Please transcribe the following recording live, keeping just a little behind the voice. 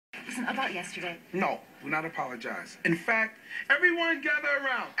Listen, about yesterday. No, we're not apologizing. In fact, everyone gather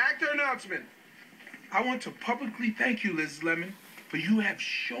around. Act your announcement. I want to publicly thank you, Liz Lemon, for you have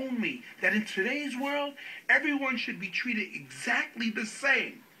shown me that in today's world, everyone should be treated exactly the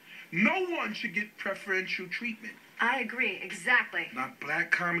same. No one should get preferential treatment. I agree, exactly. Not black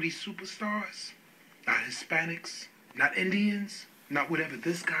comedy superstars, not Hispanics, not Indians, not whatever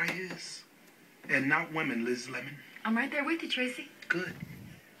this guy is, and not women, Liz Lemon. I'm right there with you, Tracy. Good.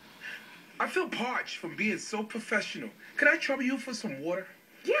 I feel parched from being so professional. Could I trouble you for some water?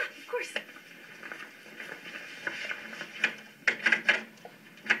 Yeah, of course.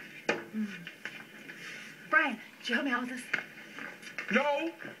 Brian, could you help me out with this?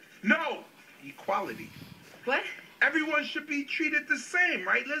 No. Equality. What? Everyone should be treated the same,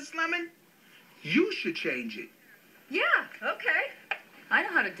 right, Liz Lemon? You should change it. Yeah, okay. I know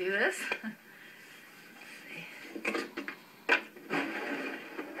how to do this.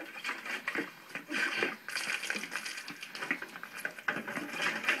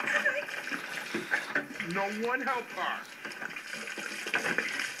 No one help her.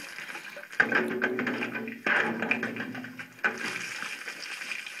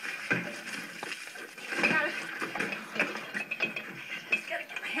 Got it. Just gotta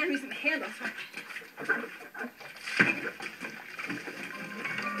get my hand using the handles.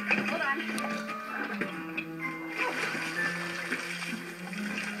 Hold on.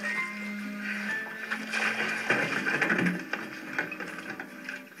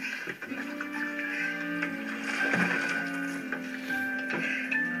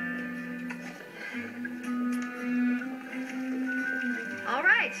 All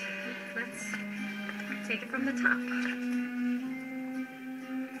right, let's take it from the top.